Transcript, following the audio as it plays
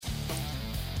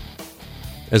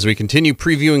As we continue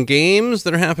previewing games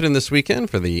that are happening this weekend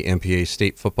for the MPA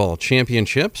State Football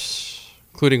Championships,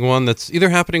 including one that's either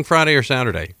happening Friday or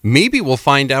Saturday. Maybe we'll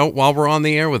find out while we're on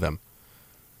the air with him.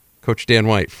 Coach Dan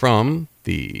White from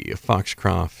the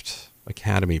Foxcroft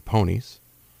Academy Ponies.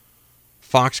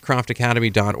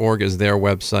 Foxcroftacademy.org is their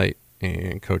website,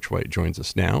 and Coach White joins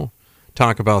us now.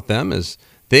 Talk about them as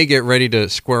they get ready to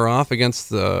square off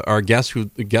against our guest who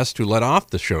led off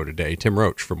the show today, Tim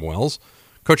Roach from Wells.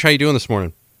 Coach, how you doing this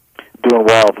morning? Doing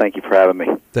well. Thank you for having me.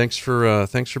 Thanks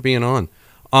for being on.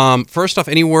 First off,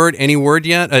 any word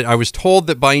yet? I was told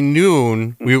that by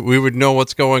noon we would know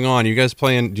what's going on. You guys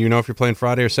playing? Do you know if you're playing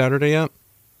Friday or Saturday yet?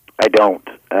 I don't.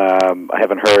 I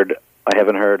haven't heard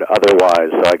otherwise.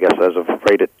 So I guess as of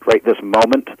right this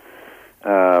moment,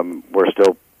 we're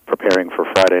still preparing for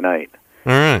Friday night.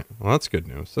 All right. Well, that's good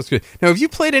news. That's good. Now, have you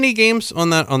played any games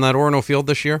on that Orono field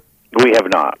this year? We have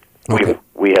not. Okay.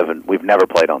 We haven't. We've never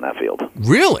played on that field.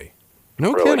 Really?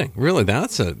 No Really? kidding. Really,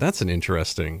 that's an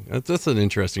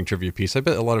interesting trivia piece. I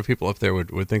bet a lot of people up there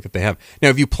would think that they have. Now,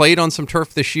 have you played on some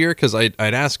turf this year? Because I'd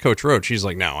asked Coach Roach. She's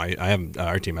like, no, I haven't.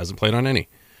 Our team hasn't played on any.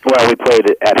 Well, we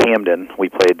played at Hamden. We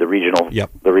played the regional Yep.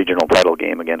 the regional title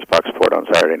game against Bucksport on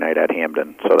Saturday night at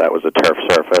Hamden. So that was a turf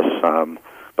surface.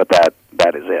 But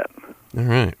that is it. All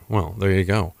right. Well, there you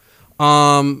go.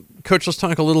 Coach, let's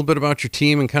talk a little bit about your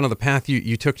team and kind of the path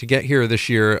you took to get here this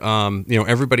year.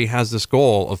 Everybody has this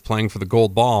goal of playing for the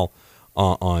gold ball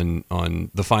on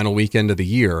the final weekend of the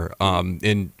year,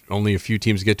 and only a few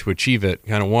teams get to achieve it.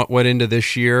 Kind of what went into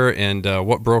this year, and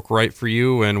what broke right for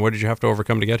you, and what did you have to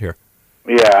overcome to get here?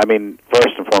 Yeah, I mean, first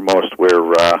and foremost,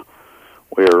 we're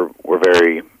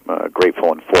very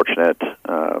grateful and fortunate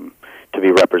to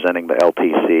be representing the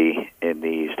LTC in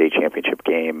the state championship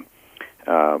game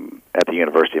at the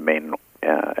University of Maine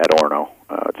at Orono.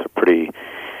 It's a pretty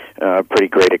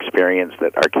great experience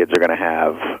that our kids are going to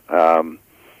have,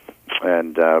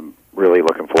 and really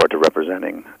looking forward to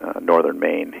representing Northern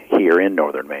Maine here in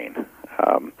Northern Maine.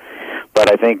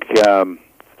 But I think our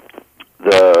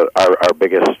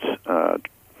biggest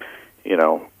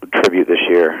tribute this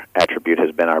year attribute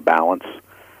has been our balance.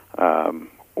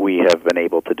 We have been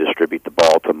able to distribute the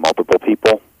ball to multiple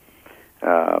people,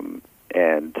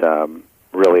 and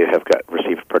really have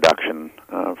received production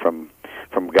from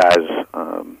guys,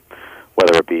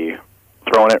 whether it be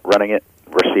throwing it, running it,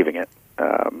 receiving it.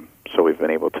 So we've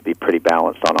been able to be pretty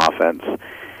balanced on offense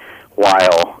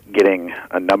while getting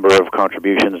a number of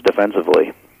contributions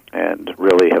defensively, and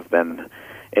really have been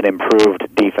an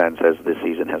improved defense as the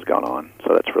season has gone on.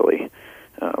 So that's really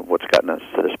what's gotten us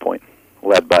to this point,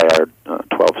 led by our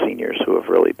 12 seniors who have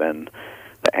really been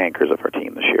the anchors of our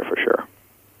team this year for sure.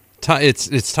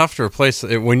 It's tough to replace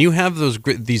when you have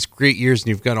these great years and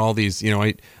you've got all these.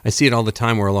 I see it all the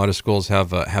time where a lot of schools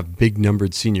have big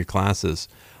numbered senior classes.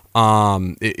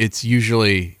 It's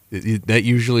usually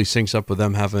syncs up with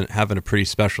them having a pretty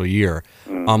special year.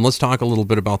 Let's talk a little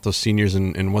bit about those seniors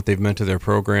and what they've meant to their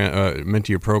program, meant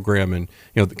to your program, and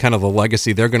kind of the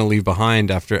legacy they're going to leave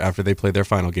behind after they play their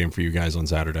final game for you guys on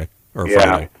Saturday or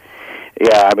Friday.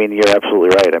 Yeah, I mean, you're absolutely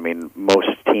right. I mean, most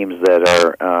teams that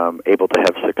are able to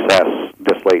have success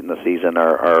this late in the season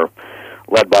are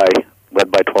led by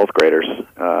 12th graders.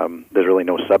 There's really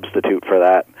no substitute for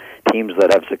that. Teams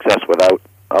that have success without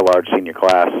a large senior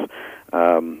class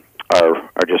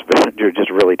are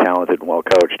just really talented and well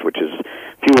coached, which is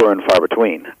fewer and far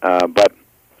between. But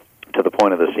to the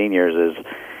point of the seniors is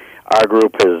our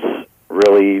group has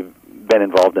really been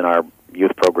involved in our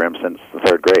youth program since the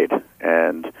third grade,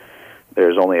 and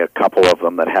there's only a couple of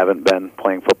them that haven't been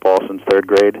playing football since third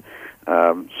grade.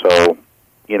 So,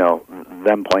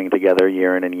 them playing together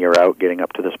year in and year out, getting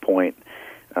up to this point,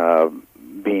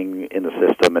 being in the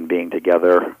system and being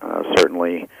together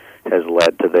certainly has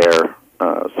led to their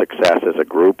success as a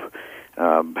group.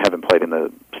 Having played in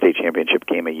the state championship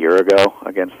game a year ago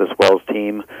against this Wells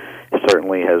team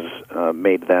certainly has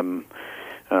made them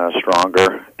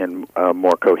stronger and a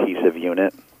more cohesive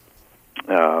unit.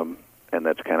 And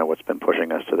that's kind of what's been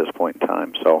pushing us to this point in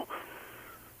time. So,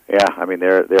 yeah, I mean,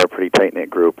 they're a pretty tight-knit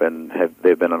group, and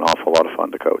they've been an awful lot of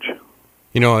fun to coach.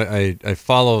 I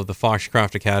follow the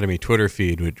Foxcroft Academy Twitter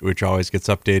feed, which always gets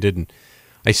updated, and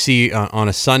I see on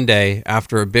a Sunday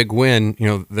after a big win,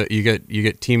 that you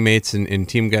get teammates and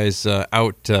team guys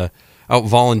out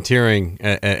volunteering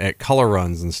at color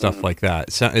runs and stuff like that.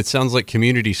 It sounds like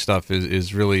community stuff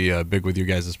is really big with you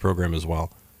guys' program as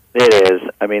well. It is.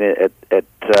 I mean, at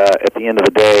the end of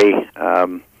the day,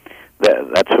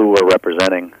 that's who we're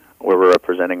representing. We're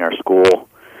representing our school.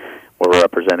 We're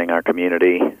representing our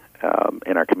community,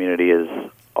 and our community is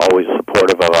always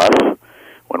supportive of us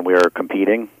when we are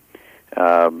competing.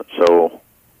 So,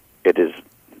 it is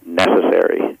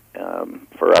necessary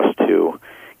for us to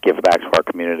give back to our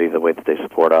community the way that they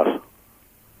support us.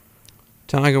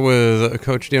 Talking with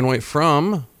Coach Dan White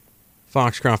from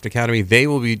Foxcroft Academy. They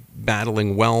will be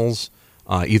battling Wells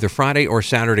either Friday or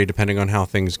Saturday, depending on how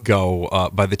things go.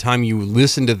 By the time you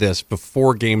listen to this,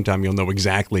 before game time, you'll know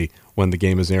exactly when the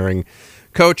game is airing.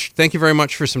 Coach, thank you very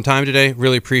much for some time today.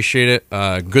 Really appreciate it.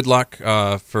 Good luck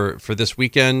for this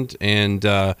weekend, and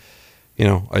I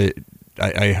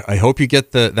hope you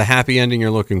get the happy ending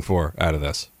you're looking for out of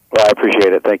this. Well, I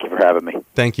appreciate it. Thank you for having me.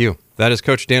 Thank you. That is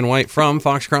Coach Dan White from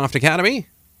Foxcroft Academy.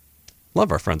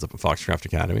 Love our friends up at Foxcroft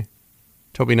Academy.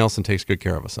 Toby Nelson takes good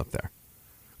care of us up there.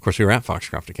 Of course, we were at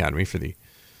Foxcroft Academy for the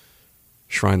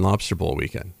Shrine Lobster Bowl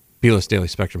weekend. Bruins Daily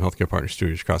Spectrum Healthcare Partner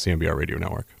Studios across the NBR Radio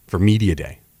Network for Media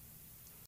Day.